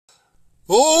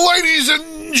Ladies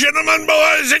and gentlemen,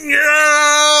 boys and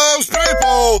girls,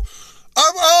 people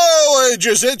of all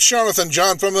ages, it's Jonathan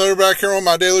John from the back here on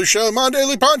my daily show, my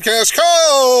daily podcast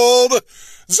called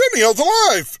Zennial to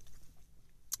Life,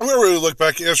 where we look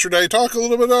back at yesterday, talk a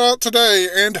little bit about today,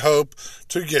 and hope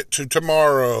to get to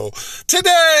tomorrow.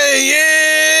 Today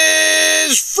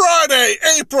is Friday,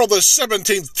 April the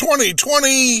 17th,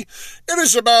 2020. It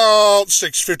is about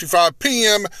 6:55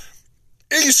 p.m.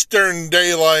 Eastern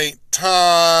Daylight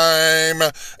Time,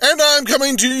 and I'm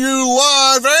coming to you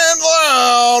live and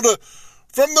loud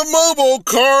from the mobile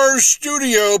car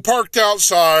studio parked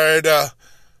outside of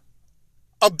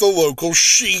the local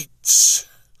Sheetz.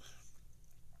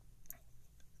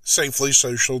 Safely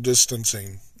social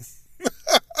distancing.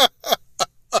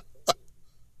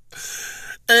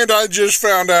 And I just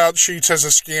found out Sheetz has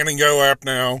a Scan and Go app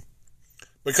now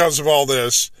because of all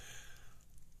this.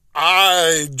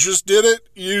 I just did it,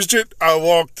 used it. I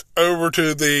walked over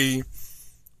to the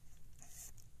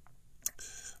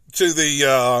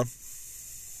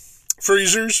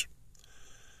freezers,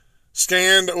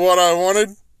 scanned what I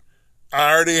wanted.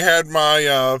 I already had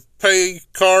my pay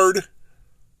card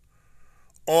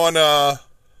on the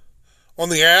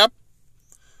app.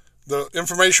 The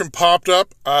information popped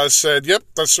up. I said, "Yep,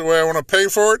 that's the way I want to pay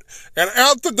for it," and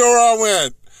out the door I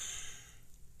went.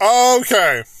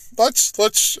 Okay. Let's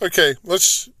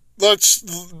let's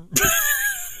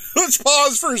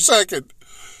pause for a second.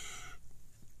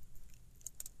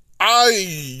 Back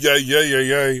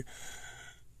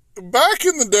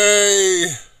in the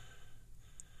day,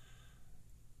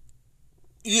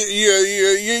 you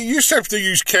used to have to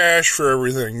use cash for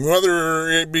everything, whether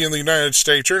it be in the United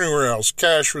States or anywhere else.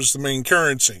 Cash was the main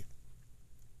currency.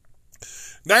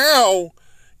 Now,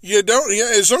 you don't,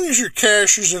 as long as your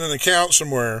cash is in an account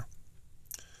somewhere,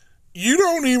 you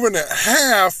don't even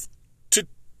have to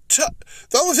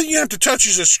the only thing you have to touch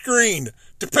is a screen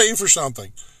to pay for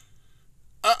something.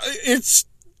 It's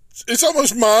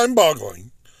almost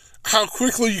mind-boggling how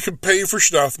quickly you can pay for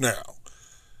stuff now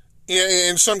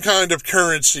in some kind of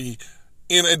currency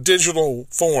in a digital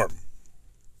form.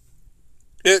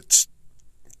 I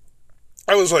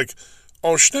was like,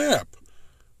 oh snap,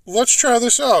 let's try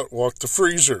this out. Walk the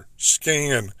freezer,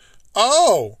 scan.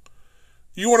 Oh,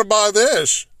 you want to buy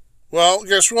this? Well,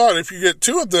 guess what? If you get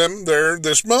two of them, they're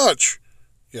this much.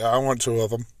 Yeah, I want two of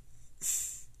them.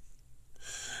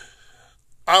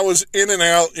 I was in and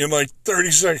out in like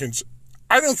 30 seconds.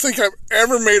 I don't think I've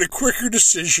ever made a quicker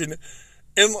decision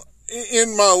in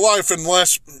my life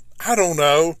unless, I don't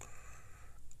know,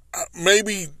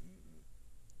 maybe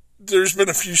there's been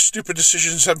a few stupid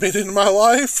decisions I've made in my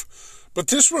life, but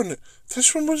this one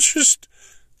was just,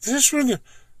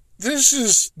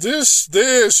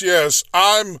 yes,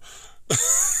 I'm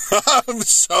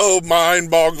so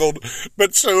mind-boggled,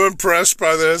 but so impressed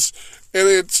by this, and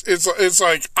it's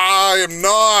like, I am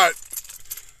not,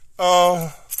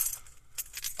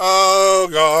 oh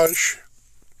gosh,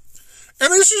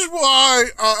 and this is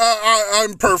why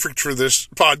I'm perfect for this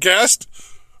podcast.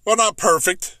 Well, not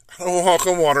perfect, I don't walk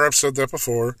on water, I've said that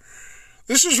before.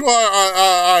 This is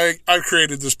why I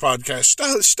created this podcast.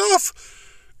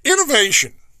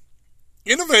 Innovation.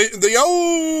 The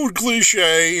old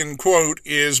cliche and quote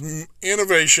is,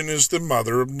 innovation is the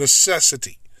mother of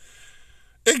necessity.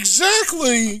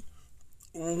 Exactly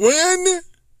when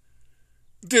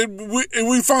did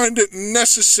we find it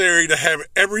necessary to have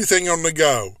everything on the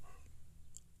go?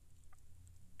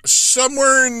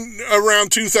 Somewhere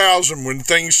around 2000, when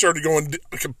things started going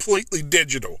completely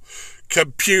digital.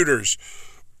 Computers,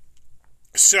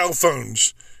 cell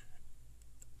phones,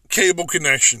 cable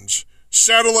connections,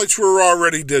 satellites were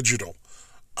already digital.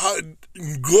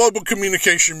 Global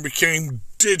communication became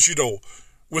digital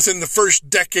within the first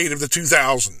decade of the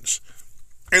 2000s.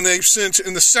 And they've since,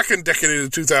 in the second decade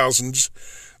of the 2000s,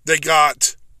 they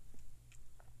got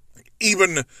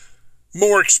even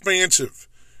more expansive.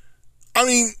 I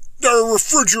mean, there are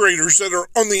refrigerators that are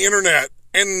on the internet,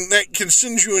 and that can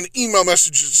send you an email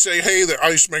message that say, hey, the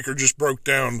ice maker just broke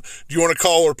down. Do you want to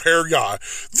call a repair guy?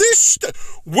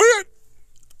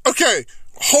 Okay,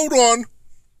 hold on.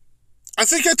 I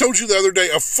think I told you the other day,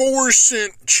 a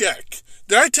 4-cent check.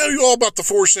 Did I tell you all about the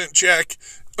 4-cent check?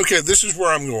 Okay, this is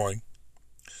where I'm going.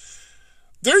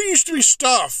 There used to be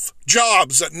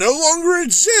jobs that no longer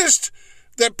exist,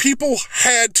 that people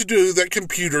had to do that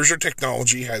computers or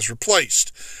technology has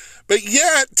replaced. But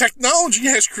yet, technology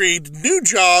has created new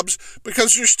jobs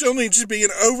because there still needs to be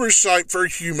an oversight for a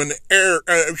human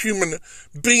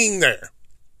being there.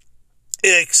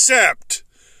 Except,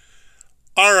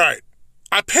 all right,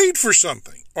 I paid for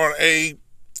something on a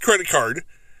credit card,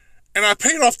 and I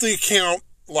paid off the account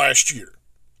last year.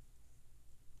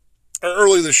 or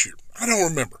early this year. I don't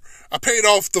remember. I paid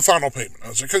off the final payment. I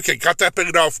was like, okay, got that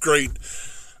paid off, great.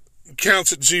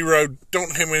 Counts at zero,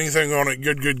 don't have anything on it,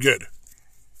 good.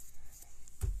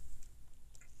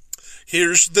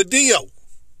 Here's the deal.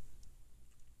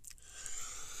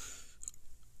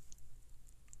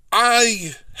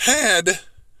 I had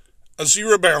a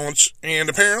zero balance, and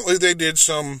apparently they did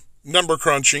some number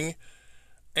crunching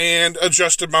and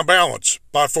adjusted my balance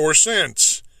by 4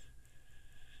 cents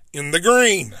in the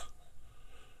green.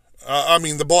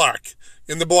 The black.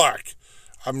 In the black.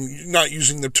 I'm not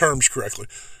using the terms correctly.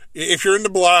 If you're in the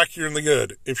black, you're in the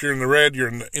good. If you're in the red, you're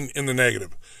in the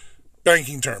negative.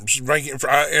 Banking terms.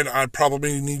 And I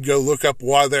probably need to go look up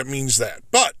why that means that.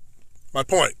 But, my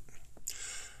point.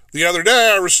 The other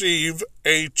day, I received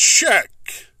a check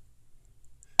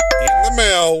in the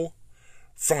mail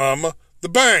from the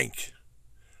bank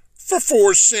for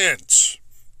 4 cents.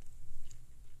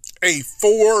 A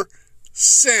 4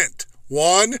 cent.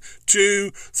 1,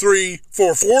 2, 3,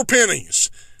 4. 4 pennies.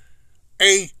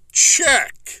 A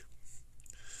check.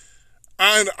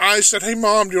 And I said, hey,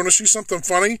 Mom, do you want to see something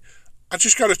funny? I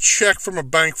just got a check from a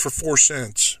bank for 4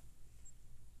 cents.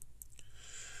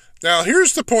 Now,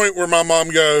 here's the point where my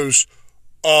mom goes,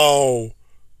 oh.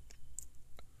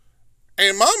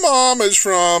 And my mom is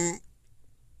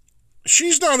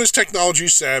she's not as technology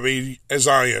savvy as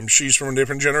I am. She's from a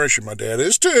different generation. My dad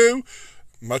is too.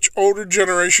 Much older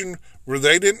generation where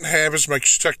they didn't have as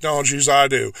much technology as I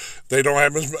do. I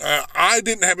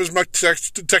didn't have as much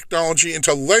technology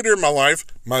until later in my life,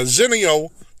 my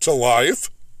zennial to life,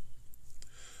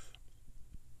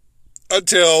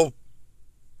 until,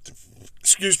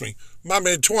 my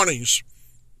mid-20s,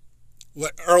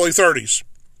 early 30s.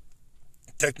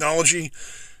 Technology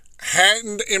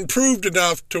hadn't improved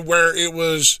enough to where it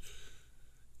was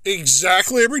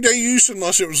exactly everyday use,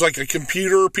 unless it was like a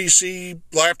computer, PC,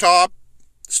 laptop,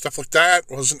 stuff like that.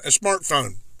 It wasn't a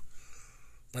smartphone.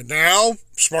 But now,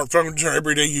 smartphones are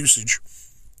everyday usage.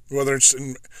 Whether it's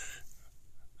and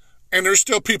there's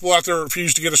still people out there that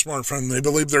refuse to get a smartphone. They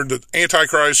believe they're the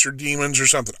Antichrist or demons or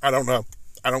something. I don't know.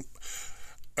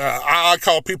 I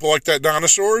call people like that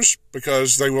dinosaurs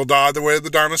because they will die the way of the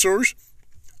dinosaurs.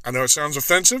 I know it sounds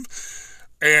offensive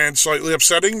and slightly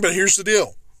upsetting, but here's the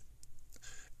deal.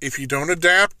 If you don't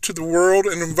adapt to the world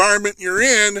and environment you're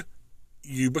in,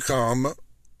 you become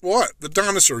what? The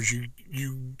dinosaurs.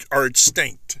 You are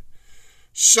extinct.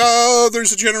 So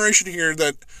there's a generation here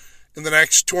that in the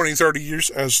next 20, 30 years,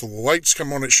 as the lights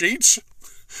come on at Sheetz,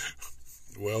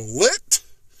 well lit,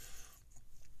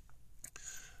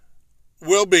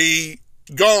 will be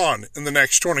gone in the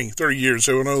next 20, 30 years.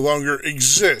 They will no longer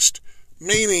exist.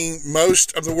 Meaning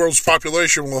most of the world's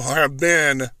population will have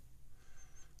been,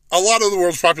 a lot of the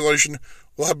world's population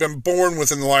will have been born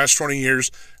within the last 20 years,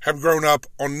 have grown up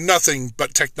on nothing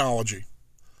but technology.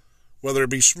 Whether it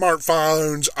be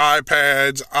smartphones,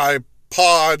 iPads,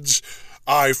 iPods,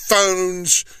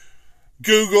 iPhones,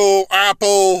 Google,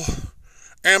 Apple,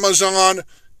 Amazon,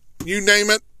 you name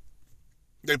it,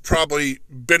 they've probably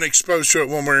been exposed to it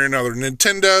one way or another.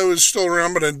 Nintendo is still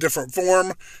around, but in a different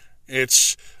form.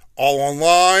 It's all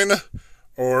online,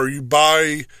 or you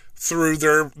buy through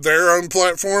their own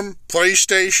platform,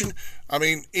 PlayStation. I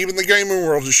mean, even the gaming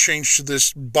world has changed to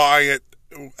this buy it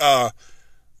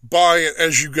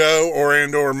as you go,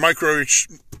 or micro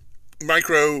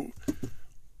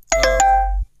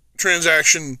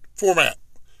transaction format,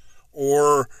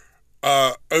 or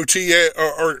OTA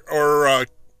or a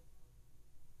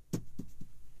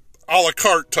la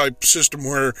carte type system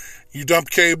where you dump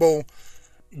cable,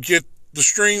 get the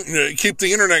stream, keep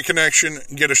the internet connection,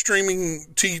 get a streaming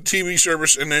TV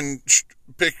service, and then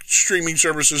pick streaming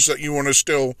services that you want to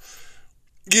still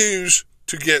use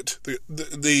to get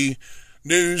the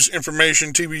news,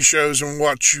 information, TV shows, and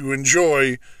what you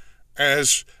enjoy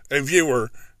as a viewer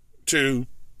to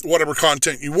whatever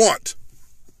content you want.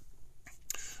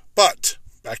 But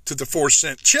back to the 4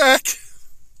 cent check.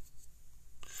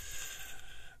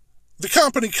 The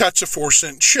company cuts a 4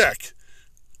 cent check.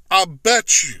 I'll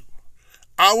bet you.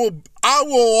 I will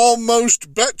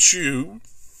almost bet you.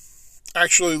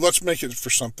 Actually, let's make it for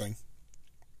something.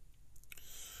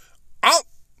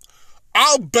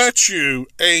 I'll bet you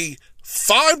a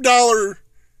 $5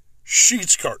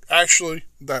 Sheetz card. Actually,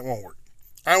 that won't work.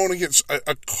 I want to get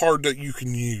a card that you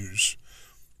can use.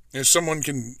 And someone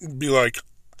can be like,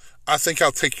 I think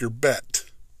I'll take your bet.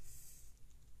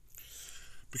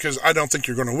 Because I don't think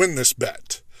you're going to win this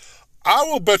bet. I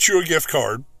will bet you a gift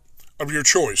card of your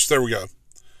choice. There we go.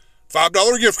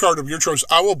 $5 gift card of your choice.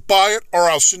 I will buy it or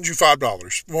I'll send you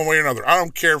 $5. One way or another. I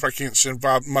don't care if I can't send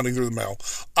money through the mail.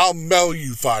 I'll mail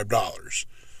you $5.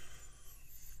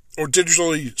 or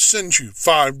digitally send you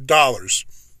 $5.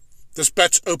 This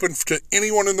bet's open to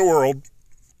anyone in the world.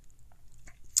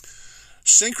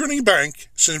 Synchrony Bank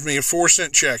sends me a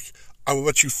 4-cent check. I will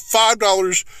bet you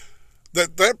 $5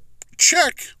 that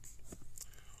check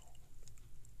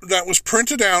that was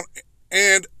printed out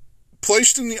and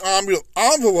placed in the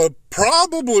envelope,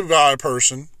 probably by a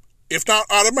person, if not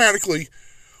automatically,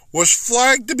 was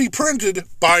flagged to be printed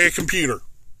by a computer,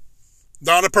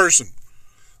 not a person.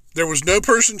 There was no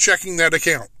person checking that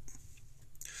account.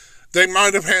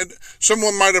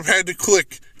 Someone might have had to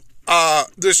click,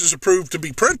 this is approved to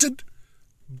be printed,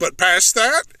 but past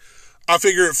that, I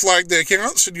figure it flagged the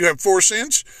account, said you have 4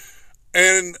 cents,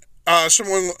 and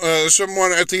someone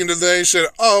at the end of the day said,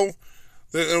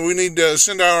 we need to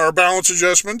send out our balance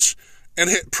adjustments, and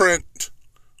hit print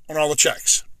on all the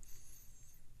checks.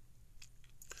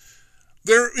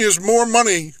 There is more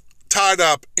money tied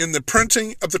up in the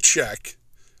printing of the check.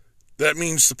 That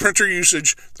means the printer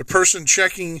usage, the person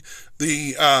checking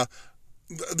the account,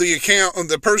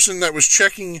 the person that was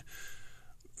checking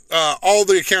all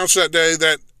the accounts that day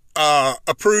that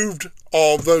approved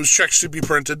all of those checks to be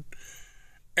printed,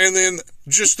 and then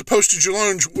just the postage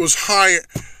alone was higher.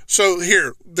 So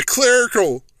here, the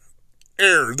clerical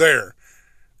error there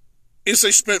is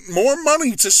they spent more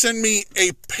money to send me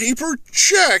a paper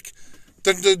check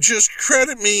than to just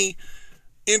credit me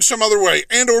in some other way,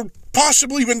 and or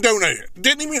possibly even donate it.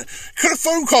 Could have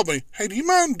phone called me. Hey, do you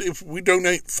mind if we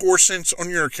donate 4 cents on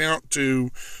your account to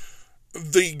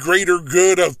the greater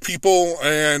good of people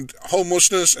and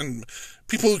homelessness and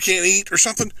people who can't eat or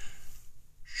something?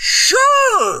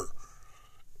 Sure!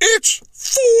 It's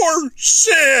 4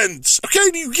 cents! Okay,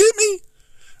 do you get me?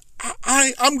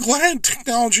 I'm glad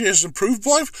technology has improved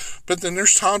life, but then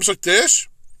there's times like this,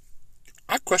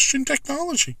 I question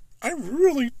technology. I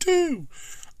really do.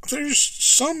 There's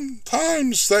some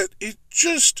times that it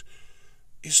just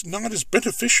is not as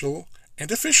beneficial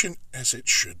and efficient as it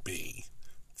should be.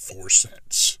 4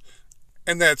 cents.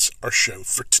 And that's our show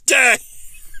for today.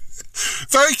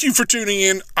 Thank you for tuning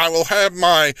in. I will have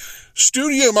my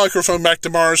studio microphone back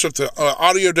tomorrow, so if the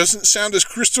audio doesn't sound as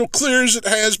crystal clear as it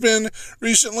has been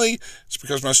recently, it's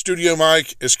because my studio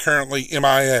mic is currently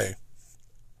MIA.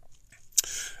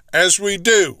 As we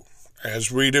do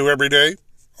every day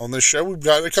on this show, we've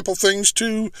got a couple things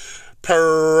to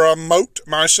promote.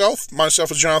 Myself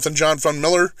is Jonathan John Fun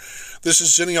Miller. This is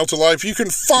Zennial to Life. You can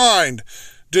find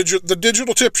the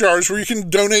digital tip jars where you can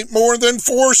donate more than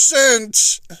 4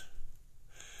 cents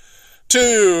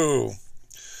to.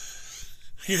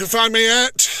 You can find me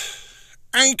at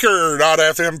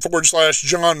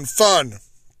anchor.fm/John Fun.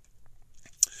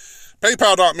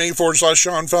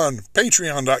 PayPal.me/John Fun.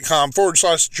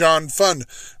 Patreon.com/John Fun.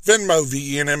 Venmo,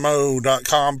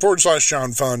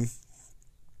 VNMO.com/John Fun.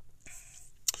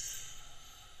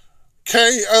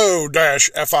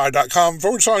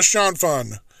 KO-FI.com/John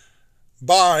Fun.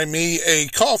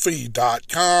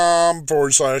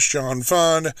 BuyMeACoffee.com/John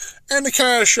Fun. And the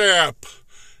Cash App.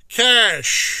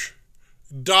 Cash.me.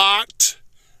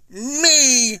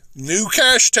 New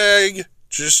cash tag.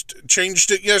 Just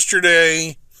changed it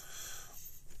yesterday.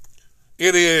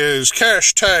 It is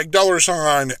hashtag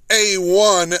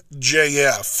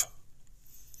 $A1JF.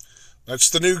 That's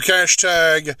the new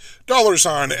hashtag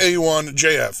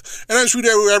 $A1JF. And as we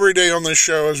do every day on this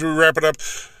show, as we wrap it up,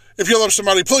 if you love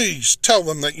somebody, please tell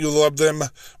them that you love them,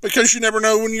 because you never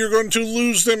know when you're going to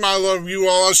lose them. I love you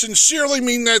all. I sincerely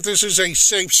mean that. This is a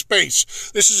safe space.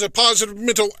 This is a positive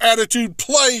mental attitude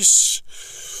place.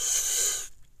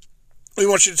 We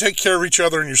want you to take care of each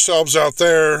other and yourselves out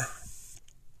there.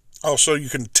 Also, you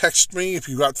can text me if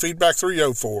you got feedback,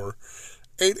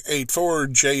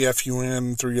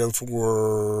 304-884-JFUN,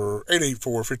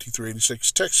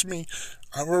 304-884-5386. Text me.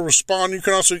 I will respond. You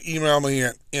can also email me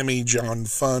at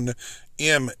mejohnfun,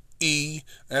 M-E,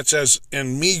 that's as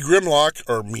in me Grimlock,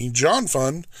 or me John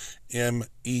Fun,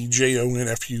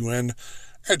 MEJONFUN,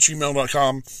 at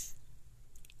gmail.com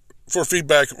for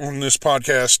feedback on this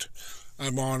podcast.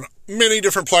 I'm on many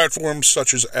different platforms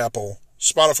such as Apple,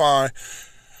 Spotify,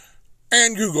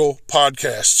 and Google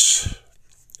Podcasts.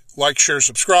 Like, share,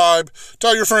 subscribe.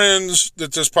 Tell your friends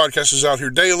that this podcast is out here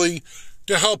daily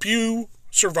to help you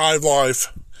survive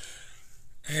life.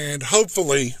 And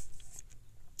hopefully,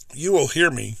 you will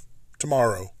hear me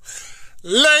tomorrow.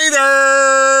 Later!